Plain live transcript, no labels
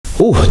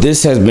Ooh,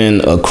 this has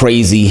been a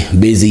crazy,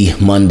 busy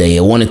Monday.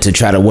 I wanted to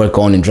try to work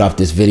on and drop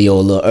this video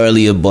a little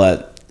earlier,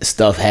 but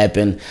stuff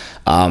happened.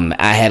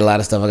 I had a lot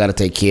of stuff I got to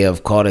take care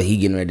of. Carter, he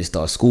getting ready to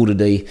start school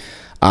today.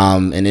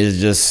 And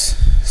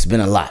it's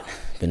been a lot.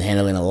 Been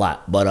handling a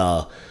lot,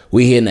 but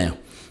we're here now.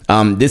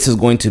 This is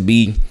going to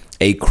be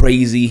a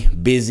crazy,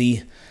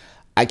 busy,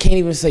 I can't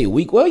even say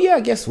week. Well, yeah, I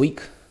guess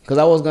week. Because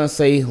I was going to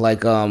say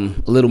like a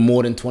little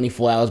more than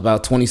 24 hours,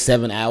 about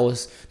 27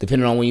 hours,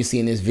 depending on when you see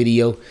in this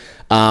video.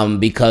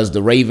 Because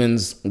the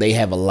Ravens, they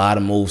have a lot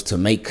of moves to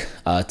make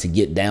to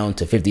get down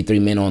to 53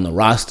 men on the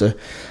roster.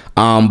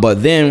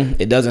 But then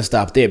it doesn't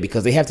stop there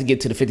because they have to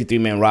get to the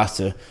 53-man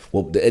roster,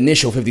 well, the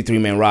initial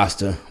 53-man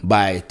roster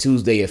by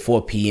Tuesday at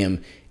 4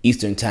 p.m.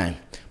 Eastern time.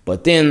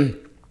 But then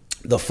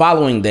the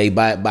following day,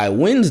 by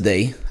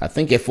Wednesday, I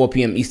think at 4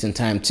 p.m. Eastern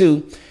time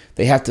too,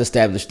 they have to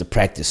establish the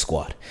practice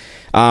squad.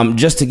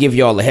 Just to give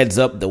y'all a heads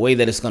up, the way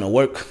that it's going to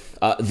work,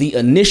 the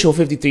initial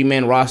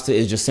 53-man roster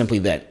is just simply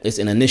that. It's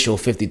an initial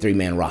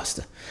 53-man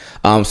roster.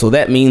 So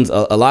that means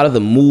a lot of the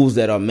moves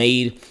that are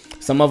made,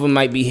 some of them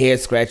might be head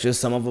scratchers.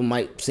 Some of them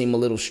might seem a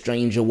little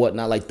strange or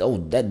whatnot, like, oh,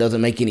 that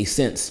doesn't make any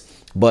sense.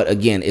 But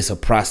again, it's a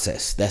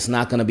process. That's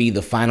not going to be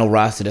the final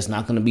roster. That's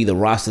not going to be the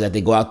roster that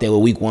they go out there with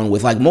week one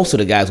with. Like most of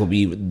the guys will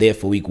be there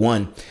for week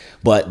one,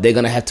 but they're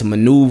going to have to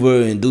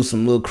maneuver and do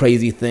some little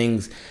crazy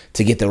things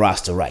to get the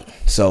roster right.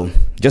 So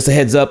just a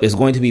heads up, it's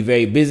going to be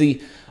very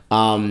busy.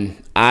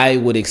 I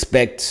would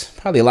expect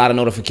probably a lot of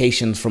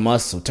notifications from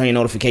us. So turn your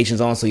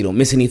notifications on so you don't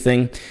miss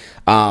anything.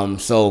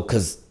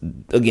 Because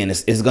again,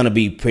 it's going to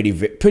be pretty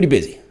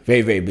busy,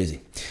 very, very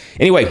busy.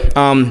 Anyway,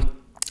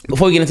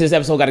 before we get into this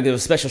episode, got to give a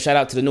special shout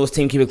out to the newest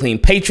Team Keep It Clean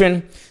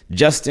patron,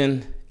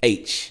 Justin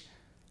H.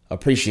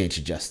 Appreciate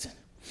you, Justin.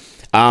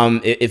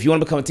 If you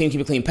want to become a Team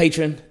Keep It Clean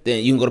patron,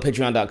 then you can go to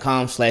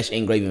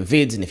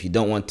patreon.com/Ingravenvids. And if you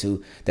don't want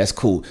to, that's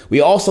cool.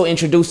 We're also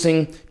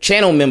introducing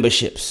channel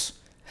memberships.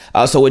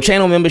 So with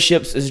channel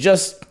memberships, it's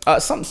just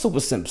something super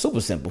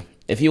simple.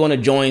 If you want to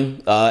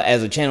join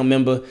as a channel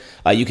member,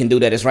 you can do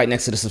that. It's right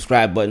next to the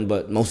subscribe button,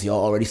 but most of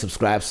y'all already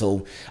subscribed,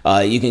 so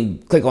you can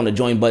click on the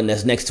join button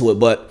that's next to it.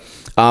 But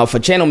for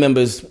channel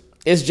members,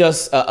 it's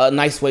just a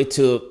nice way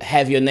to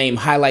have your name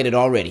highlighted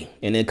already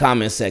in the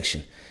comment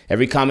section.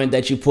 Every comment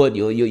that you put,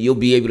 you'll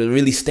be able to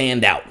really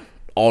stand out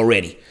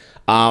already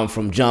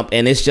from jump,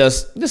 and it's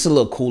just a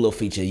little cool little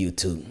feature of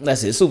YouTube.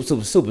 That's it.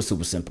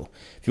 Super simple.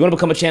 If you want to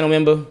become a channel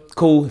member,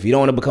 cool. If you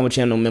don't want to become a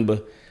channel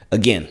member,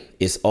 again,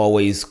 it's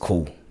always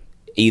cool.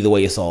 Either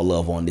way, it's all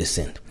love on this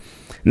end.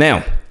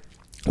 Now,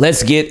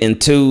 let's get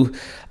into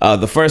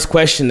the first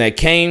question that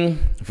came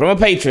from a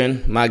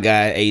patron, my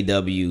guy,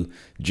 AW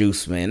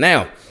Juice Man.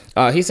 Now,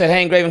 he said,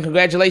 hey, Ingraven,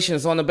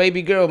 congratulations on the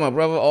baby girl, my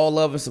brother. All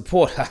love and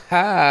support. Ha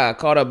ha,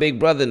 called her big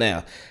brother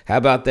now. How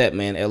about that,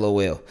 man?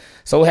 LOL.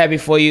 So happy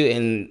for you,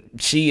 and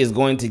she is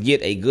going to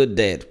get a good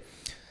dad.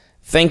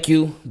 Thank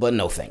you, but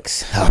no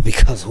thanks,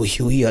 because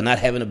we are not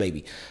having a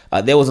baby.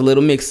 There was a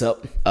little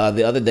mix-up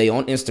the other day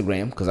on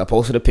Instagram because I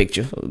posted a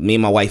picture of me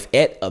and my wife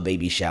at a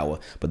baby shower,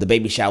 but the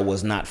baby shower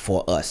was not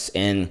for us.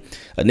 And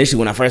initially,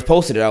 when I first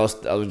posted it, I was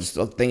just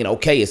thinking,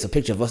 okay, it's a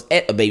picture of us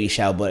at a baby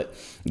shower, but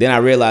then I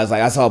realized,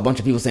 like, I saw a bunch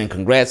of people saying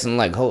congrats, and I'm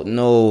like, oh,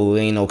 no,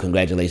 ain't no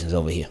congratulations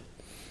over here.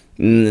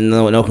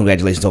 No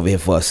congratulations over here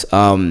for us.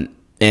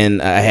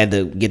 And I had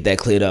to get that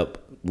cleared up.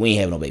 We ain't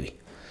having no baby.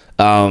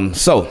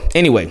 So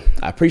anyway,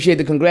 I appreciate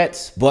the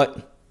congrats,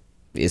 but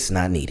it's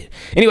not needed.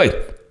 Anyway,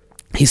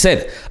 he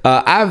said,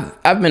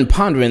 I've been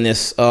pondering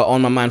this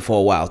on my mind for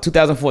a while.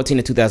 2014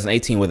 and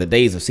 2018 were the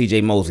days of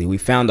CJ Mosley. We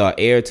found our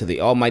heir to the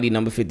almighty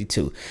number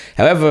 52.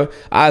 However,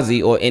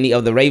 Ozzie or any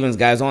of the Ravens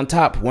guys on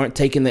top weren't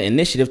taking the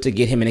initiative to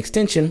get him an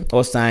extension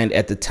or signed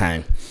at the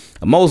time.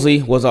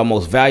 Mosley was our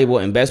most valuable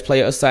and best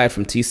player aside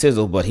from T.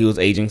 Sizzle, but he was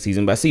aging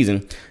season by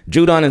season.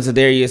 Judon and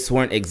Za'Darius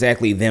weren't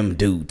exactly them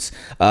dudes.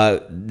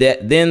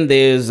 Then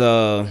there's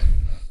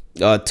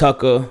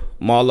Tucker,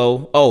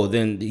 Marlowe. Oh,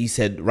 then he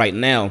said right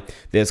now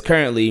there's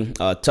currently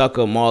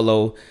Tucker,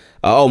 Marlowe.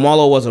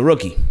 Marlowe was a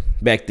rookie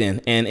back then,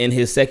 and in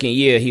his second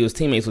year he was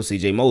teammates with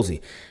CJ Mosley.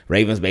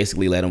 Ravens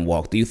basically let him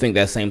walk. Do you think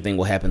that same thing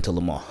will happen to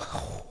Lamar?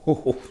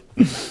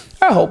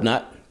 I hope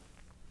not.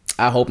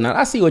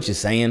 I see what you're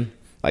saying.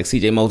 Like,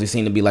 CJ Mosley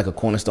seemed to be like a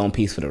cornerstone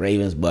piece for the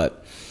Ravens,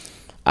 but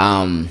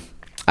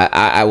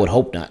I would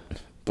hope not.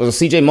 But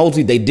CJ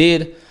Mosley, they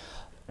did.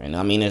 And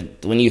I mean,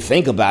 when you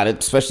think about it,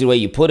 especially the way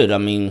you put it, I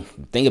mean,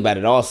 think about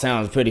it, all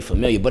sounds pretty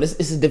familiar. But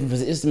it's a different,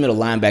 it's the middle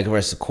linebacker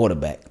versus the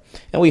quarterback.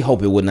 And we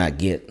hope it would not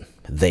get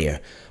there.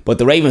 But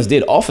the Ravens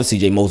did offer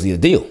CJ Mosley a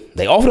deal.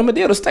 They offered him a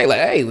deal to stay. Like,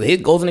 hey, here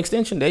goes an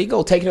extension. There you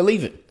go. Take it or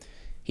leave it.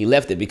 He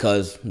left it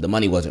because the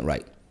money wasn't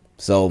right.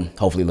 So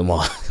hopefully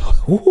Lamar.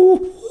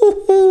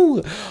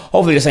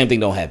 Hopefully the same thing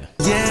don't happen.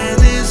 Yeah,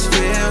 this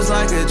feels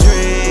like a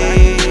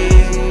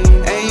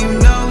dream, and you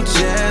know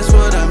just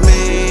what I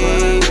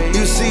mean.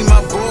 You see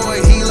my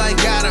boy, he like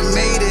gotta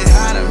made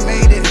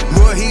it.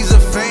 Boy, he's a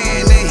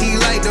fan and he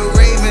like the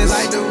Ravens,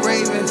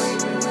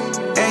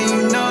 and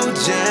you know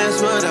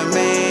just what I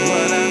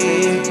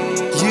mean.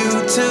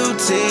 You two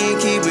team,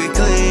 keep it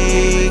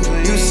clean.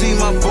 You see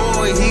my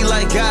boy, he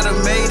like gotta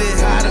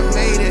gotta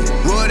made it,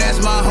 Well,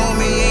 that's my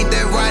homie, ain't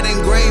that right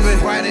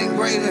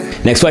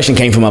Ingraven? Next question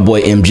came from my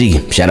boy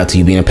MG. Shout out to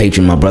you being a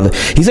patron, my brother.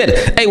 He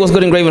said, hey, what's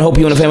good, Ingraven? Hope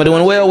you and the family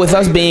doing well. With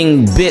us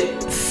being a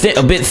bit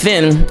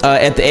thin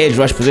at the edge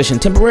rush position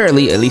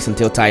temporarily, at least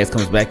until Tyus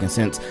comes back, and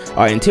since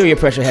our interior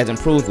pressure has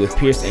improved with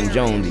Pierce and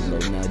Jones, even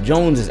though now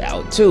Jones is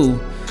out too,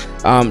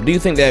 do you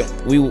think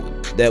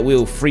that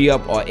we'll free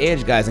up our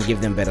edge guys and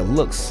give them better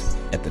looks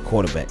at the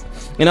quarterback?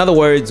 In other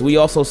words, we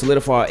also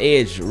solidify our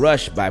edge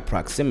rush by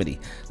proximity.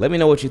 Let me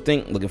know what you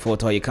think. Looking forward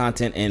to all your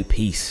content, and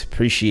peace.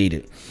 Appreciate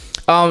it.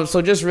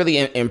 So just really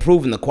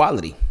improving the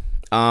quality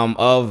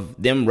of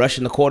them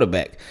rushing the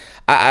quarterback.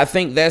 I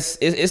think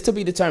it's to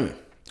be determined.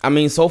 I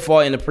mean, so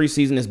far in the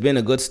preseason, it's been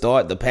a good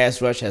start. The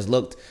pass rush has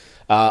looked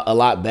a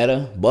lot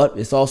better, but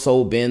it's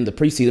also been the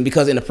preseason,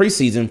 because in the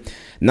preseason,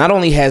 not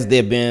only has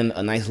there been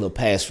a nice little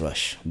pass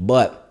rush,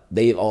 but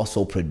they've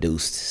also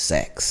produced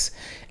sacks.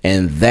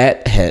 And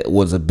that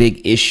was a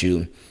big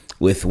issue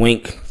with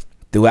Wink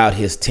throughout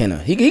his tenure.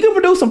 He can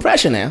produce some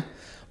pressure now,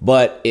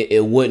 but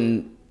it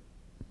wouldn't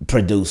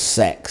produce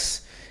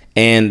sacks.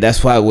 And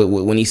that's why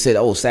when he said,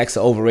 oh, sacks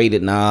are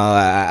overrated,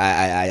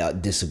 I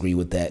disagree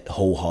with that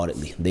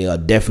wholeheartedly. They are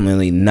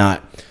definitely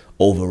not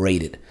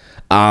overrated.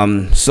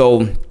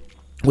 So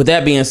with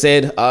that being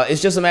said,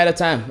 it's just a matter of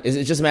time.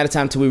 It's just a matter of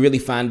time till we really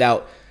find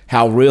out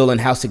how real and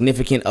how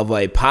significant of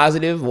a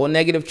positive or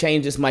negative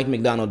change this Mike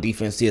McDonald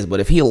defense is. But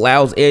if he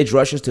allows edge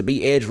rushers to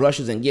be edge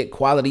rushers and get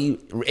quality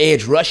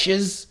edge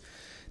rushes,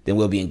 then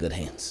we'll be in good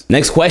hands.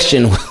 Next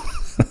question.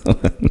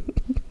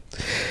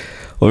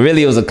 Well,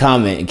 really, it was a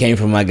comment. It came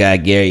from my guy,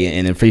 Gary,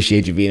 and I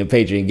appreciate you being a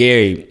patron.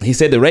 Gary, he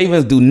said the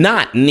Ravens do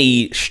not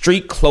need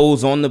street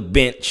clothes on the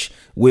bench.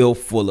 Will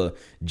Fuller,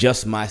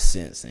 just my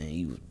sense.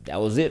 And that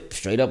was it,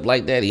 straight up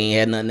like that. He ain't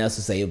had nothing else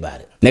to say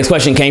about it. Next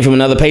question came from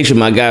another patron,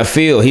 my guy,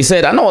 Phil. He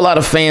said, I know a lot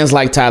of fans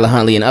like Tyler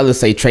Huntley and others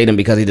say trade him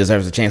because he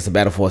deserves a chance to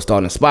battle for a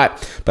starting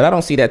spot, but I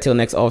don't see that till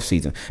next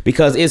offseason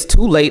because it's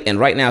too late, and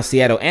right now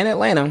Seattle and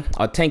Atlanta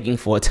are tanking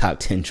for a top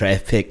 10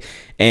 draft pick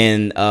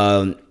and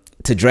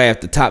to draft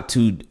the top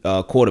two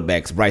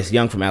quarterbacks, Bryce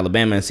Young from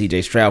Alabama and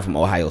C.J. Stroud from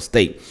Ohio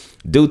State,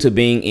 due to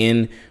being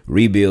in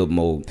rebuild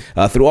mode.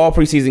 Through all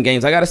preseason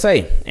games, I got to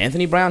say,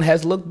 Anthony Brown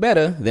has looked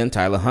better than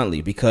Tyler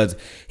Huntley because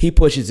he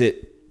pushes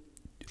it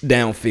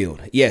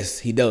downfield. Yes,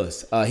 he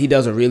does. He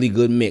does a really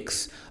good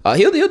mix.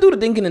 He'll do the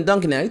dinking and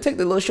dunking now. He take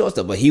the little short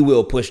stuff, but he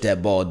will push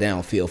that ball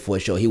downfield for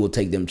sure. He will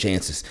take them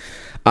chances.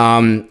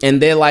 And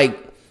they're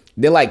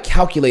like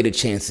calculated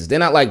chances. They're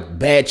not like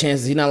bad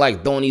chances. He's not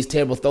like throwing these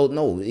terrible throws.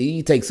 No,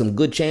 he takes some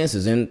good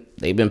chances, and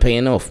they've been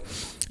paying off.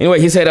 Anyway,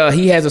 he said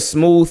he has a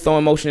smooth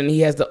throwing motion and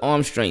he has the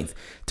arm strength.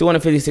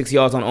 256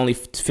 yards on only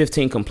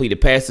 15 completed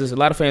passes. A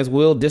lot of fans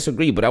will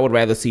disagree, but I would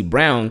rather see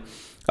Brown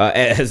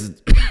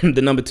as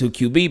the number 2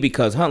 QB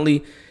because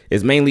Huntley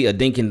is mainly a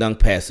dink and dunk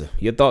passer.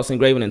 Your thoughts,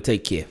 Ingraven, and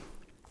take care.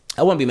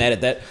 I wouldn't be mad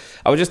at that.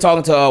 I was just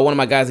talking to one of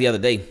my guys the other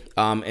day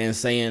and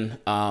saying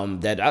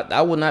that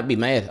I would not be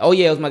mad. Oh,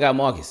 yeah, it was my guy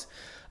Marcus.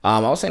 I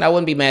was saying I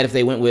wouldn't be mad if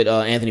they went with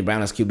Anthony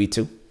Brown as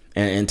QB2.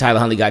 And Tyler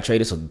Huntley got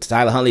traded. So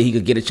Tyler Huntley, he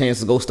could get a chance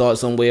to go start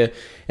somewhere.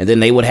 And then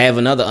they would have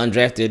another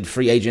undrafted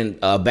free agent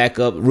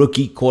backup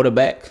rookie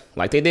quarterback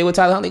like they did with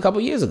Tyler Huntley a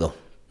couple of years ago.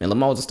 And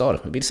Lamar was a starter.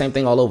 It'd be the same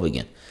thing all over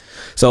again.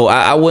 So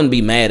I wouldn't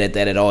be mad at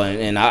that at all.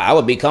 And I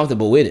would be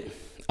comfortable with it.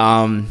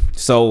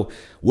 So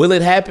will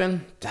it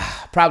happen?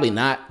 Probably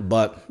not.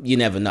 But you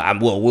never know.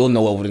 We'll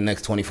know over the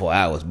next 24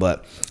 hours.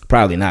 But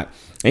probably not.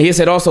 And he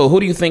said also, who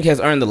do you think has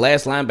earned the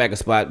last linebacker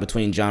spot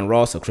between John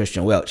Ross or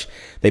Christian Welch?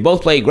 They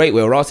both played great.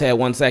 Well, Ross had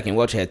 1 sack and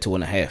Welch had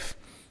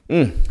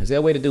 2.5. Is there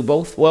a way to do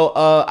both? Well,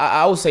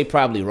 I would say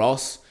probably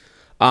Ross,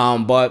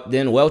 but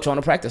then Welch on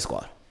the practice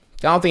squad.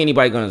 I don't think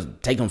anybody's going to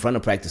take him from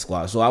the practice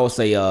squad. So I would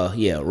say,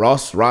 yeah,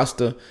 Ross,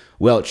 roster,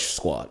 Welch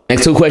squad.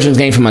 Next 2 questions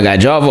came from my guy,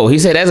 Javo. He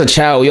said, as a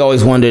child, we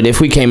always wondered if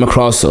we came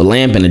across a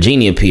lamp and a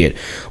genie appeared,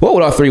 what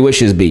would our 3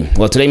 wishes be?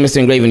 Well, today,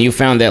 Mr. Ingraven, you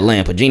found that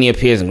lamp. A genie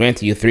appears and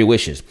grants you 3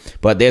 wishes.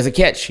 But there's a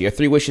catch. Your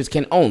 3 wishes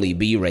can only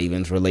be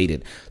Ravens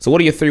related. So what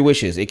are your 3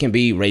 wishes? It can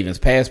be Ravens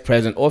past,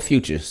 present, or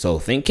future. So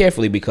think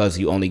carefully because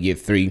you only get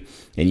 3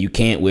 and you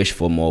can't wish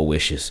for more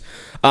wishes.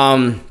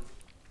 Well,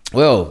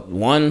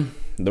 1,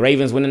 the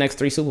Ravens win the next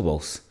 3 Super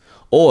Bowls.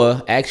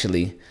 Or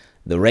actually,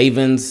 the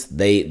Ravens,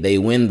 they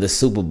win the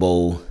Super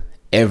Bowl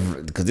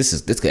every, because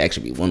this could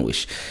actually be 1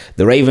 wish.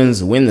 The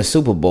Ravens win the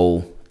Super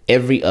Bowl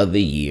every other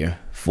year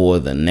for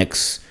the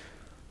next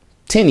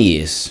 10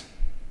 years.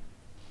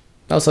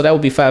 Oh, so that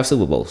would be 5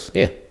 Super Bowls.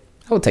 Yeah,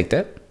 I would take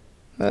that.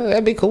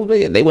 That'd be cool.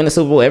 They win the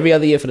Super Bowl every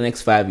other year for the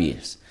next 5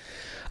 years.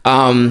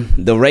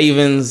 The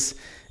Ravens,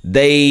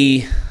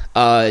 they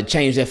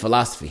change their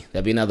philosophy.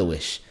 That'd be another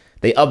wish.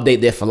 They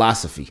update their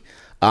philosophy.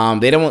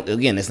 They don't,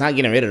 again, it's not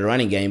getting rid of the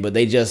running game, but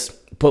they just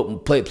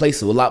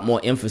place a lot more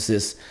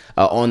emphasis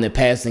on the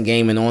passing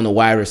game and on the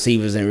wide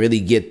receivers and really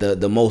get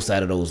the most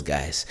out of those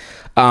guys.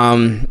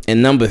 And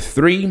number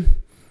 3,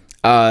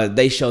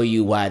 they show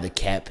you why the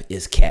cap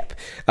is cap.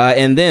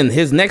 And then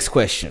his next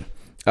question,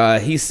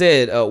 he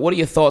said, what are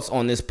your thoughts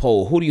on this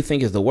poll? Who do you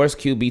think is the worst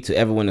QB to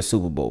ever win a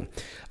Super Bowl?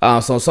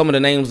 So some of the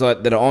names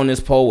that are on this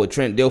poll were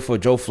Trent Dilfer,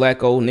 Joe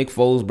Flacco, Nick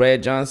Foles,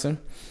 Brad Johnson.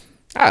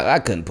 I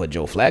couldn't put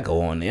Joe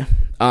Flacco on there.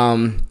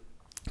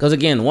 Because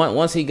again,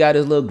 once he got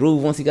his little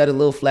groove, once he got his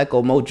little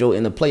Flacco mojo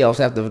in the playoffs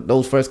after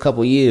those first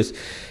couple years,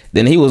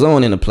 then he was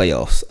on in the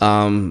playoffs.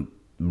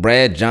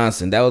 Brad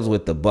Johnson, that was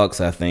with the Bucks,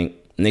 I think.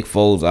 Nick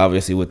Foles,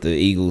 obviously, with the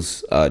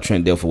Eagles.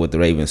 Trent Dilfer with the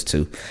Ravens,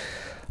 too.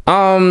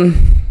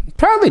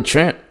 Probably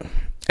Trent.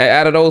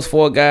 Out of those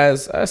 4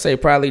 guys, I say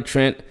probably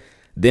Trent,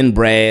 then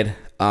Brad,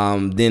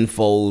 then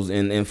Foles,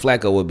 and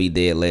Flacco would be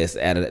dead last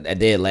out of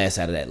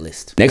that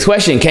list. Next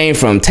question came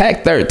from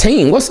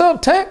Tack13. What's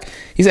up, Tack?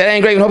 He said,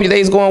 "Hey, Ingraven, hope your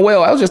day's going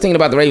well. I was just thinking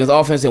about the Ravens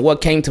offense, and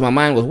what came to my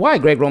mind was why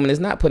Greg Roman is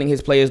not putting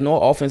his players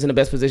nor offense in the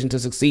best position to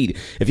succeed.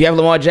 If you have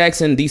Lamar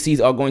Jackson,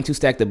 DCs are going to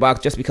stack the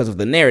box just because of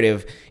the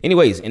narrative.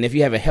 Anyways, and if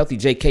you have a healthy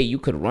JK, you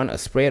could run a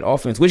spread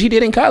offense, which he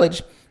did in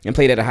college, and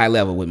played at a high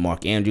level with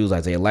Mark Andrews,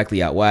 Isaiah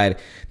Likely out wide.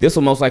 This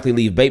will most likely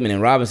leave Bateman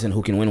and Robinson,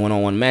 who can win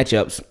one-on-one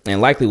matchups,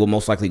 and Likely will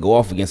most likely go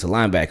off against a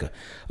linebacker.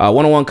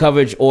 One-on-one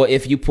coverage, or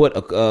if you put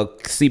a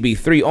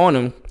CB3 on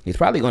him, he's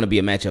probably going to be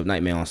a matchup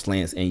nightmare on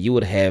slants, and you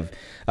would have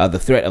the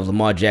threat of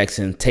Lamar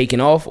Jackson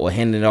taking off or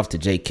handing it off to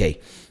JK.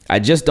 I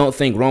just don't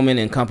think Roman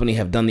and company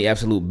have done the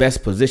absolute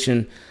best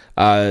position,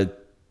 to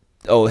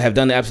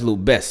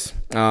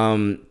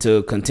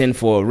contend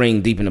for a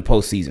ring deep in the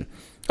postseason.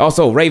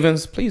 Also,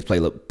 Ravens, please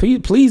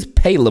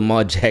pay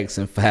Lamar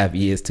Jackson 5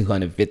 years,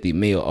 $250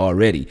 million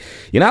already.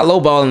 You're not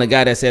lowballing the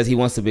guy that says he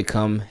wants to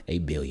become a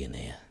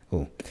billionaire.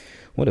 Oh,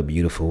 what a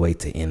beautiful way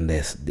to end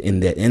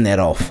that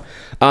off.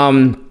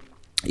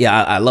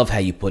 Yeah, I love how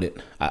you put it.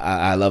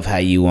 I love how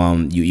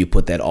you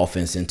put that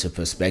offense into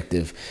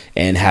perspective,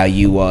 and how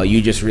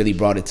you just really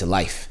brought it to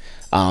life.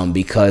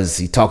 Because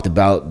he talked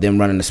about them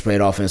running the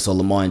spread offense, so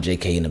Lamar and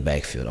JK in the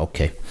backfield.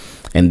 Okay.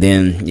 And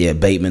then, yeah,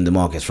 Bateman,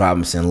 DeMarcus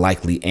Robinson,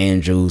 Likely,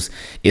 Andrews.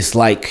 It's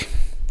like,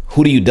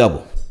 who do you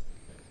double?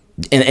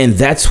 And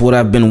that's what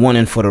I've been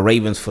wanting for the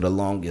Ravens for the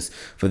longest.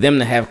 For them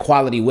to have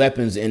quality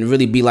weapons and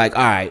really be like,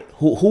 all right,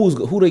 who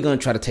are they going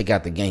to try to take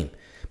out the game?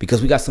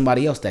 Because we got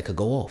somebody else that could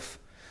go off.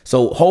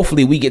 So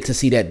hopefully we get to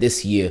see that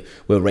this year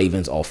with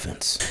Ravens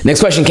offense. Next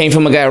question came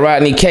from a guy,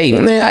 Rodney K.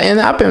 And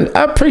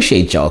I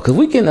appreciate y'all, because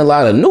we're getting a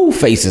lot of new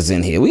faces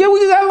in here. We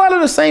got a lot of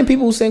the same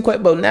people who sing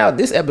quite, but now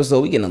this episode,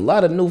 we're getting a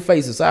lot of new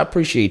faces. So I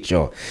appreciate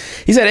y'all.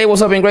 He said, "Hey,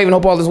 what's up, Ingraven?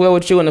 Hope all is well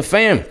with you and the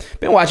fam.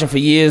 Been watching for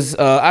years.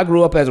 I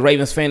grew up as a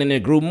Ravens fan, and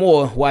it grew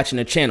more watching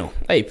the channel."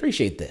 Hey,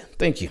 appreciate that.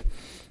 Thank you.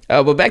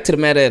 But back to the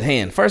matter at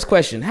hand. First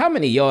question, how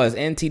many yards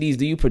and TDs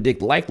do you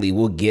predict Likely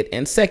will get?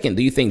 And second,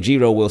 do you think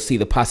Giro will see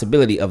the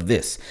possibility of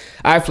this?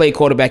 I've played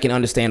quarterback and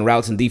understand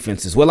routes and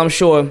defenses. Well, I'm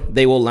sure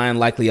they will line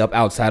Likely up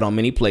outside on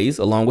many plays,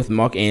 along with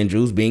Mark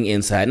Andrews being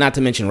inside. Not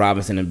to mention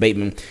Robinson and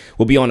Bateman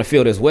will be on the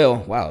field as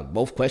well. Wow,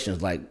 both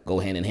questions like go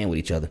hand in hand with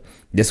each other.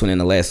 This one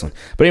and the last one.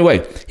 But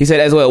anyway, he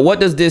said as well, what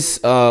this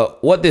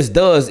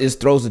does is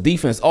throws the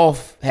defense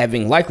off,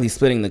 having Likely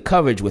splitting the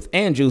coverage with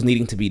Andrews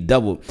needing to be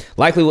doubled.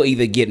 Likely will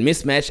either get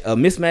a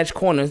mismatched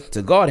corner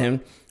to guard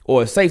him,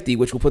 or a safety,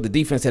 which will put the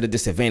defense at a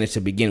disadvantage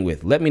to begin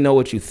with. Let me know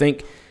what you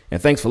think,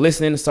 and thanks for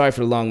listening. Sorry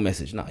for the long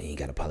message. No, you ain't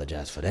got to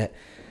apologize for that.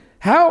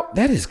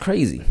 That is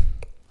crazy,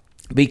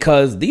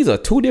 because these are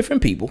two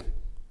different people,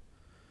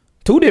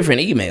 two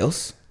different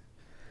emails,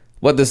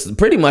 but this is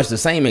pretty much the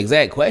same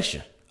exact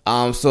question.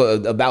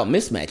 So about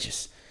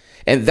mismatches,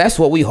 and that's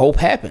what we hope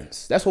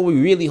happens. That's what we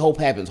really hope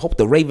happens. Hope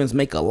the Ravens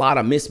make a lot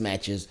of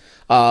mismatches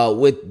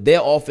with their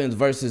offense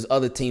versus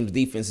other teams'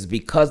 defenses,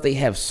 because they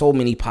have so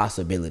many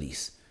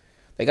possibilities.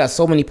 They got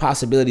so many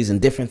possibilities and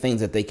different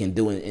things that they can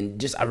do, and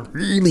just I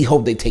really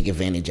hope they take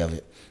advantage of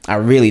it. I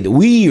really do.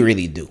 We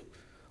really do.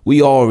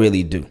 We all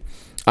really do.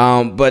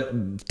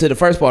 But to the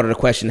first part of the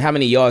question, how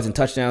many yards and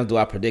touchdowns do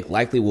I predict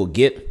Likely will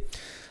get?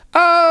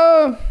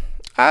 I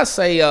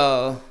say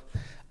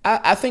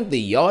I think the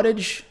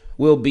yardage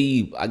will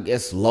be, I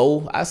guess,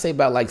 low. I say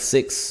about like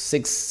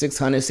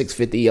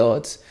 650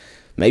 yards,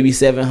 maybe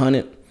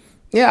 700.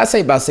 Yeah, I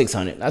say about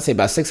 600. I say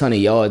about 600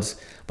 yards,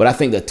 but I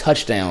think the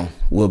touchdown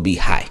will be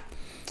high.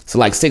 So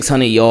like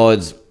 600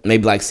 yards,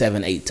 maybe like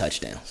 7-8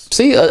 touchdowns.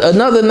 See,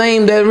 another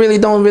name that really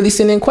don't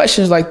send in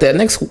questions like that.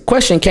 Next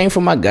question came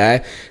from my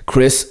guy,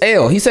 Chris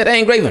L. He said,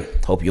 "Hey, Ingraven,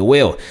 hope you're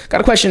well.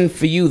 Got a question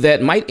for you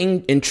that might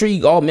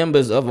intrigue all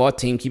members of our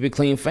Team Keep It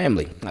Clean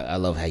family." I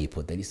love how you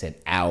put that. He said,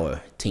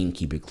 "Our Team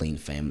Keep It Clean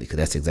family," because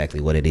that's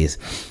exactly what it is.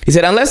 He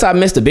said, "Unless I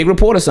missed a big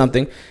report or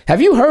something, have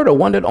you heard or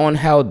wondered on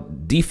how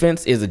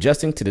defense is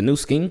adjusting to the new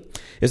scheme?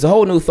 It's a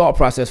whole new thought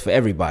process for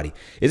everybody.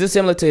 Is it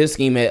similar to his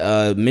scheme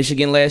at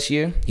Michigan last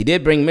year? He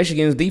did bring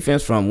Michigan's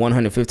defense from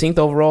 115th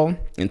overall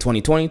in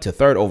 2020 to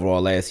 3rd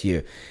overall last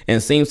year,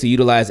 and seems to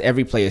utilize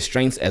every player's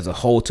strengths as a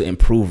whole to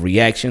improve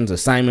reactions,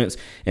 assignments,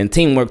 and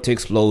teamwork to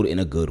explode in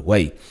a good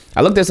way.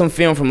 I looked at some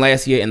film from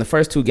last year, and the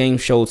first 2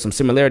 games showed some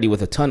similarity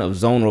with a ton of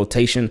zone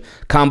rotation,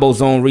 combo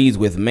zone reads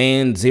with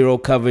man zero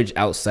coverage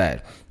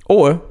outside.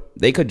 Or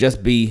they could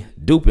just be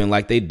duping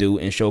like they do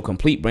and show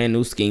complete brand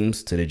new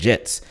schemes to the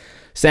Jets.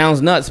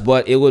 Sounds nuts,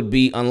 but it would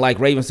be unlike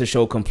Ravens to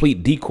show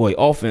complete decoy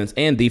offense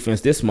and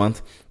defense this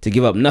month to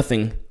give up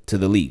nothing to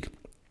the league.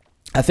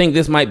 I think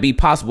this might be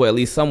possible, at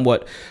least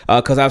somewhat,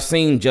 because I've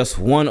seen just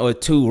 1 or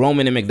 2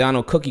 Roman and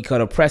McDonald cookie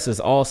cutter presses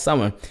all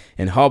summer,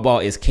 and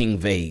Harbaugh is king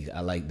vague.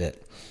 I like that.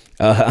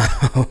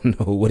 I don't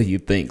know. What do you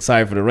think?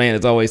 Sorry for the rant.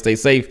 As always, stay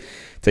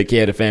safe, take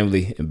care of the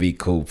family, and be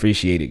cool.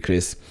 Appreciate it,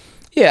 Chris.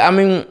 Yeah, I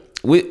mean,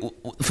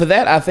 for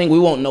that, I think we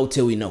won't know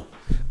till we know.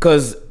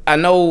 Because I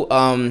know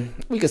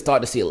we could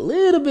start to see a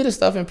little bit of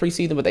stuff in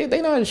preseason, but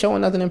they not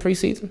showing nothing in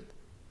preseason.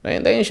 They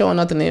ain't showing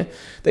nothing there.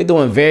 They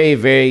doing very,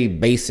 very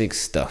basic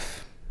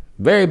stuff.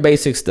 Very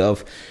basic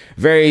stuff.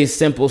 Very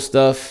simple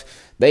stuff.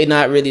 They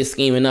not really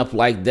scheming up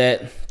like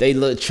that. They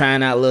look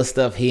trying out little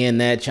stuff here and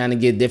there, trying to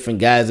get different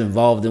guys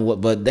involved in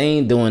but they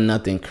ain't doing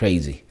nothing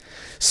crazy.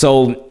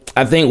 So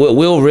I think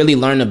we'll really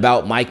learn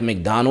about Mike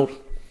McDonald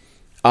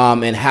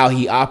and how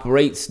he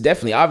operates.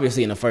 Definitely,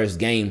 obviously in the first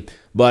game,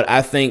 but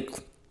I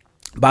think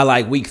by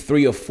like week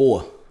 3 or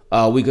 4,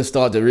 we could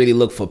start to really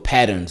look for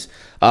patterns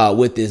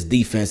with this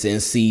defense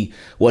and see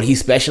what he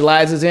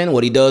specializes in,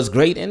 what he does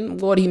great,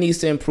 and what he needs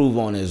to improve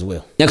on as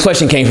well. Next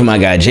question came from my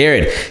guy,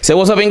 Jared. He said,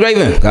 what's up,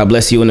 Ingraven? God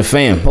bless you and the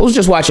fam. I was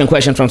just watching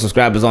questions from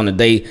subscribers on the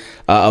day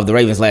of the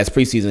Ravens' last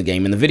preseason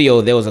game. In the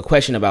video, there was a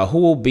question about who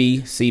will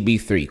be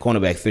CB3,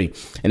 cornerback 3,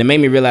 and it made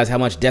me realize how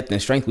much depth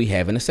and strength we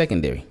have in the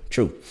secondary.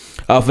 True.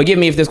 Forgive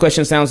me if this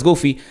question sounds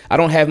goofy. I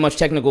don't have much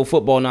technical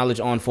football knowledge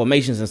on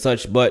formations and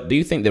such, but do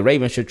you think the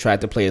Ravens should try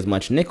to play as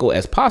much nickel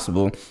as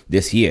possible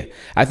this year?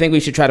 I think we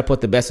should try to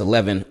put the best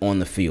 11 on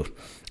the field.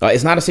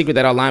 It's not a secret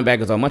that our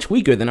linebackers are much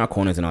weaker than our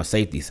corners and our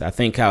safeties. I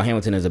think Kyle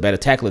Hamilton is a better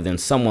tackler than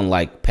someone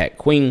like Pat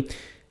Queen.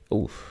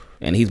 Oof.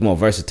 And he's more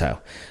versatile.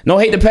 No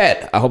hate to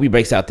Pat. I hope he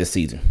breaks out this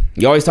season.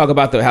 You always talk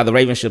about how the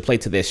Ravens should play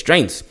to their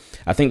strengths.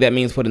 I think that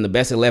means putting the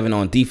best 11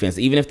 on defense,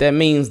 even if that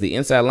means the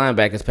inside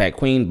linebackers, Pat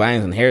Queen,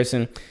 Bynes, and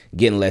Harrison,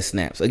 getting less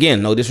snaps.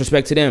 Again, no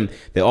disrespect to them.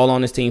 They're all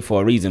on this team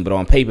for a reason, but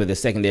on paper, the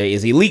secondary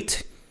is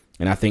elite,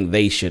 and I think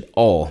they should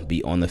all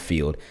be on the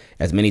field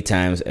as many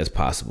times as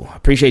possible. I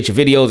appreciate your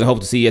videos and hope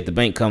to see you at the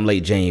bank come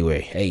late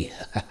January. Hey,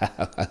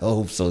 I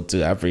hope so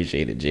too. I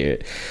appreciate it,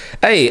 Jared.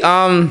 Hey,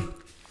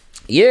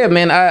 yeah,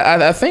 man,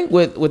 I think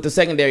with the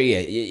secondary, yeah,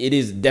 it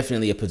is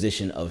definitely a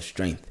position of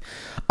strength.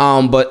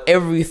 But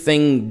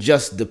everything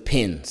just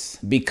depends,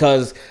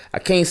 because I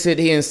can't sit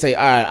here and say,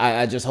 all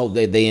right, I just hope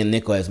that they in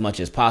nickel as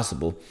much as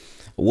possible.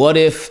 What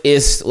if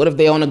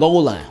they're on the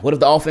goal line? What if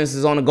the offense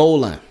is on the goal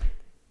line?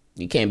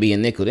 You can't be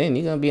in nickel then.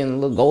 You're gonna be in a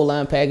little goal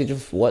line package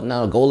of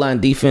whatnot, goal line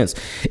defense.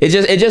 It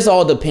just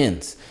all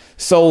depends.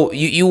 So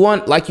you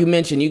want, like you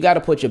mentioned, you got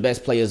to put your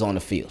best players on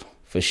the field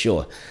for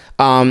sure.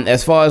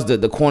 As far as the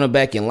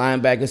cornerback and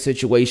linebacker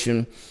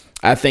situation,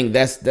 I think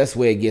that's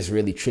where it gets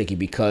really tricky,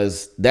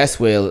 because that's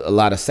where a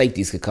lot of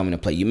safeties could come into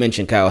play. You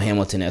mentioned Kyle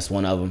Hamilton, that's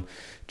one of them.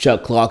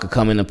 Chuck Clark could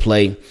come into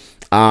play.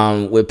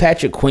 With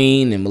Patrick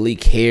Queen and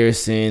Malik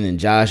Harrison and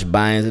Josh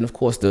Bynes, and of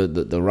course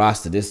the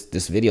roster.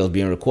 This video is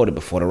being recorded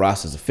before the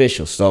roster is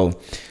official, so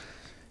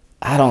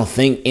I don't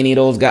think any of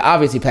those guys.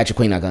 Obviously, Patrick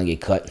Queen not gonna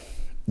get cut.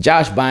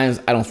 Josh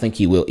Bynes, I don't think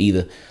he will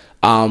either.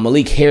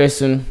 Malik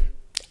Harrison,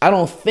 I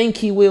don't think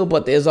he will,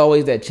 but there's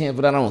always that chance.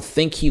 But I don't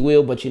think he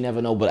will, but you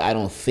never know. But I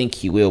don't think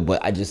he will,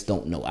 but I just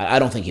don't know. I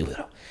don't think he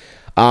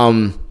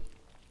will.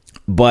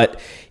 But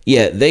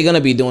yeah, they're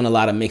gonna be doing a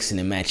lot of mixing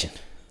and matching.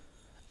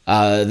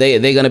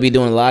 They're gonna be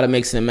doing a lot of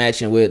mixing and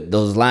matching with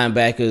those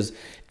linebackers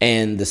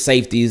and the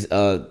safeties.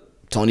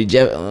 Tony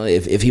Jeff,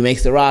 if he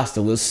makes the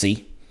roster, we'll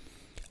see.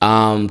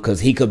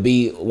 Because he could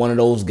be one of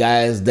those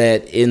guys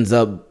that ends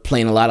up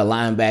playing a lot of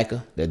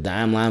linebacker, the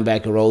dime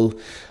linebacker role.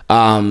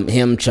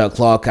 Him, Chuck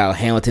Clark, Kyle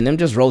Hamilton, them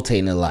just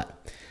rotating a lot.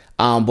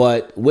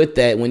 But with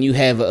that, when you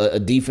have a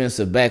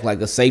defensive back like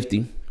a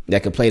safety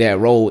that can play that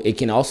role, it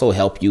can also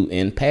help you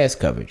in pass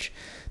coverage,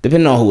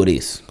 depending on who it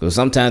is. Because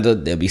sometimes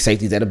there'll be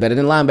safeties that are better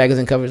than linebackers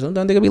in coverage.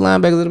 Sometimes there could be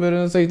linebackers that are better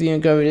than safety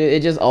in coverage.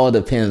 It just all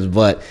depends.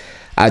 But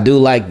I do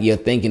like you're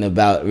thinking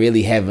about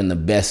really having the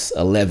best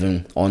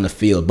 11 on the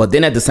field. But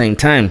then at the same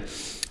time,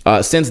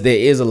 since there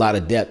is a lot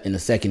of depth in the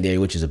secondary,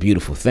 which is a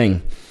beautiful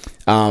thing,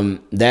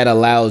 that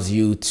allows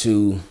you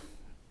to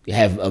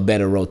have a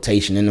better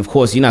rotation. And of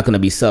course, you're not going to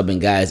be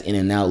subbing guys in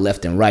and out,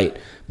 left and right,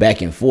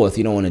 back and forth.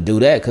 You don't want to do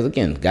that because,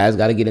 again, guys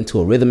got to get into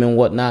a rhythm and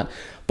whatnot.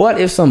 But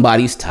if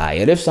somebody's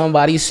tired, if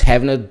somebody's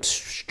having a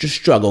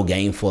struggle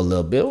game for a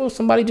little bit, or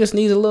somebody just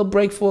needs a little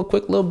break for a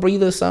quick little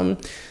breather or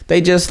something, they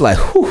just like,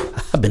 whew,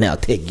 I've been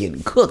out there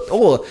getting cooked.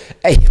 Or,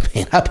 hey,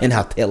 man, I've been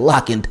out there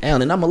locking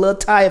down, and I'm a little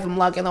tired from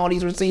locking all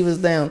these receivers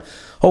down.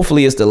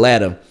 Hopefully it's the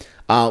latter.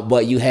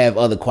 But you have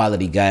other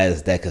quality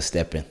guys that could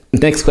step in.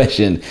 Next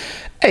question.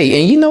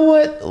 Hey, and you know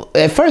what?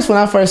 At first, when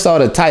I first saw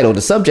the title,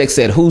 the subject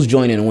said, who's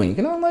joining Wink?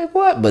 And I'm like,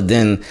 what? But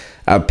then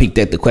I peeked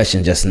at the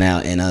question just now,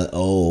 and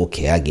oh,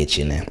 okay, I get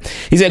you now.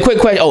 He said, quick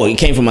question. Oh, it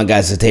came from my guy,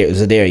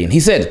 Zadarian. He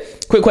said,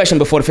 quick question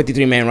before the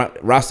 53-man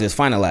roster is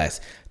finalized.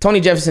 Tony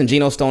Jefferson,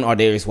 Geno Stone, or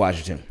Darius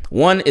Washington.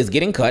 One is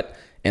getting cut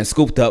and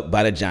scooped up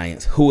by the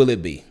Giants. Who will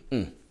it be?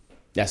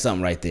 That's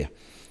something right there.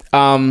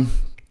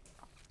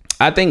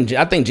 I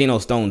think Geno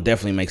Stone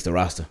definitely makes the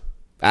roster.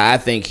 I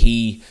think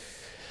he's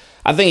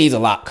a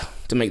lock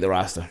to make the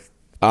roster.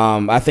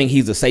 I think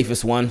he's the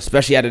safest one,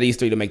 especially out of these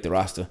three, to make the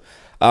roster.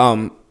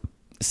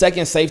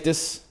 Second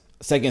safest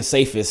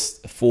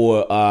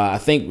for I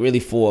think really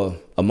for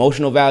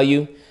emotional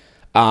value,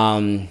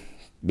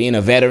 being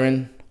a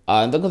veteran.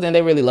 Then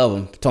they really love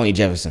him, Tony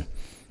Jefferson.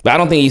 But I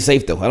don't think he's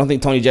safe though. I don't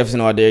think Tony Jefferson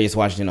or Darius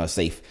Washington are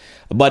safe.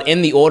 But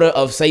in the order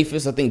of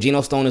safest, I think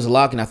Geno Stone is a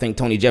lock, and I think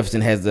Tony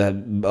Jefferson has a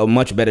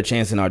much better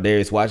chance than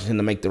Darius Washington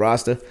to make the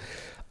roster.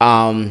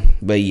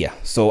 But yeah,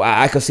 so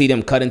I could see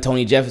them cutting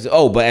Tony Jefferson.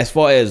 Oh, but as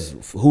far as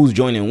who's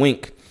joining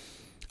Wink,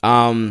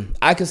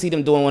 I could see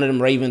them doing one of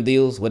them Raven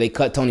deals where they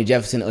cut Tony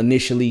Jefferson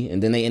initially,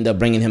 and then they end up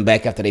bringing him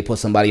back after they put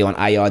somebody on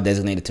IR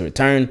designated to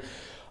return.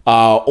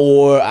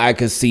 Or I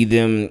could see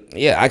them,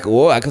 I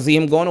could see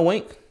him going to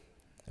Wink.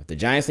 If the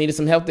Giants needed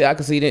some help there, I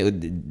could see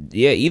them.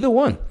 Yeah, either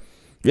one.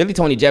 Really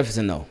Tony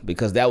Jefferson, though,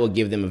 because that would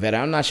give them a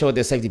veteran. I'm not sure what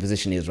their safety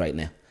position is right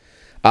now.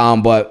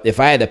 But if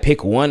I had to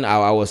pick one,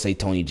 I would say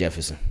Tony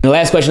Jefferson. The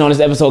last question on this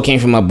episode came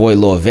from my boy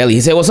Lord Velli.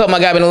 He said, "What's up, my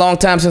guy? Been a long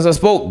time since I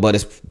spoke, but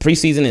his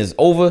preseason is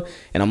over,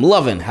 and I'm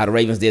loving how the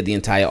Ravens did the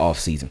entire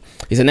offseason."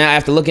 He said, "Now,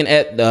 after looking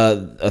at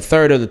a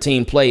third of the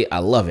team play, I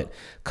love it.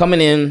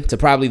 Coming in to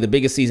probably the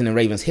biggest season in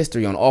Ravens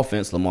history on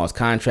offense, Lamar's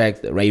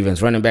contract, the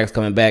Ravens running backs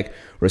coming back,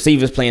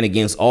 receivers playing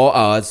against all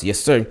odds. Yes,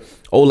 sir.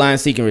 O-line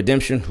seeking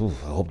redemption. Ooh,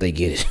 I hope they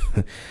get it.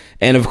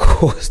 And, of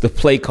course, the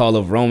play call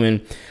of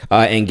Roman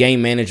and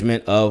game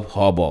management of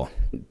Harbaugh."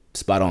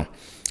 Spot on.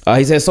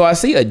 He says, "So I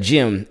see a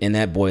gem in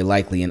that boy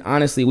Likely, and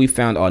honestly, we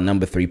found our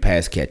number 3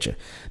 pass catcher.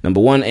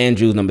 Number 1,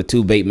 Andrews, number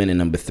 2, Bateman, and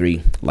number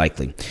 3,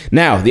 Likely.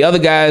 Now, the other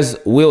guys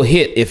will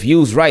hit if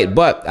used right,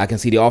 but I can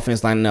see the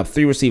offense lining up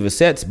 3 receiver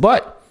sets,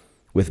 but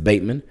with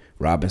Bateman,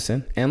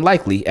 Robinson, and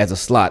Likely as a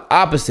slot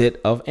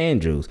opposite of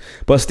Andrews,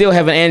 but still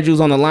having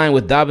Andrews on the line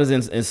with Dobbins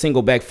in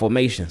single back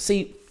formation."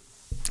 See,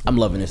 I'm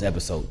loving this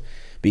episode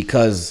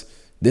because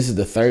this is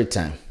the third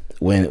time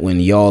when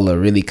y'all are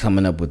really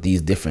coming up with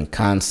these different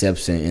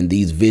concepts and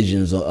these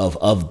visions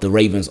of the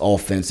Ravens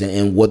offense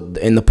and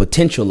the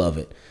potential of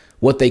it,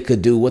 what they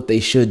could do, what they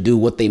should do,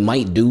 what they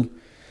might do,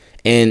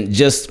 and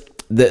just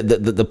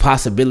the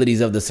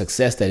possibilities of the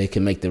success that it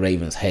can make the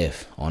Ravens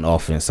have on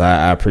offense.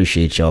 I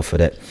appreciate y'all for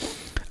that.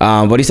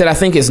 But he said, "I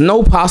think it's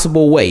no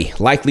possible way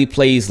Likely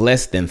plays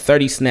less than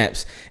 30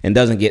 snaps and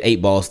doesn't get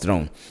 8 balls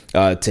thrown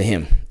to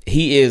him.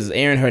 He is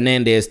Aaron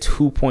Hernandez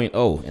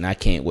 2.0, and I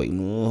can't wait.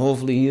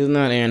 Hopefully he is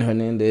not Aaron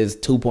Hernandez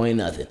 2.0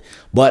 nothing.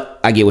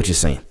 But I get what you're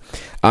saying."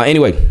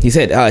 Anyway, he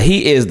said,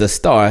 "He is the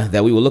star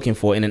that we were looking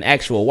for in an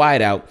actual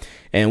wideout.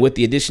 And with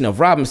the addition of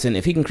Robinson,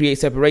 if he can create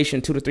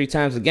separation 2 to 3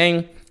 times a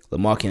game,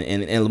 Lamar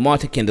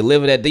can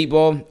deliver that deep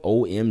ball.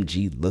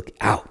 OMG, look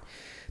out."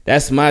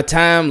 That's my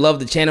time. Love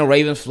the channel,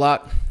 Ravens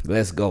flock.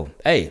 Let's go.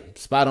 Hey,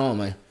 spot on,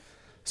 man.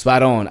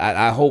 Spot on.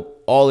 I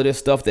hope all of this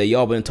stuff that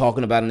y'all been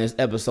talking about in this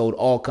episode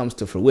all comes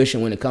to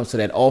fruition when it comes to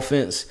that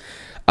offense.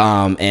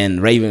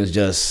 And Ravens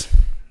just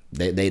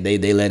they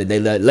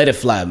let it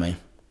fly, man.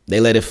 They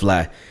let it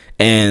fly,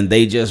 and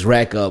they just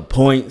rack up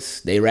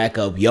points. They rack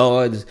up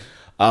yards.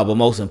 But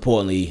most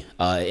importantly,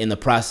 in the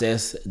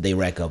process, they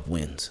rack up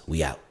wins.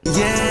 We out.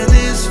 Yeah,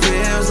 this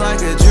feels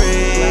like a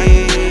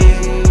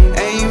dream,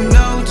 and you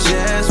know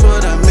just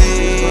what I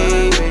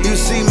mean. You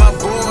see my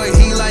boy,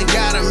 he like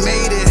gotta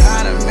made it,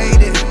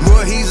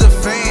 boy, he's a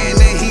fan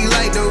and he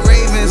like the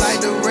Ravens,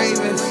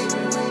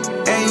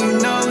 and you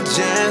know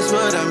just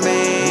what I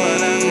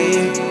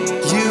mean.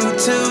 You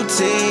 2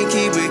 team,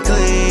 keep it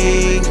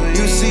clean.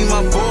 You see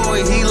my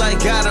boy, he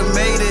like gotta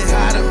made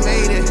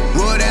it,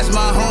 boy, that's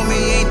my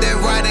homie, ain't that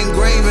right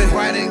engraving.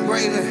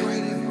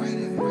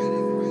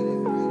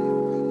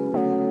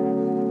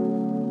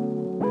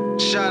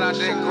 Shout out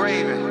to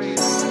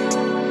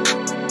Ingravenvids.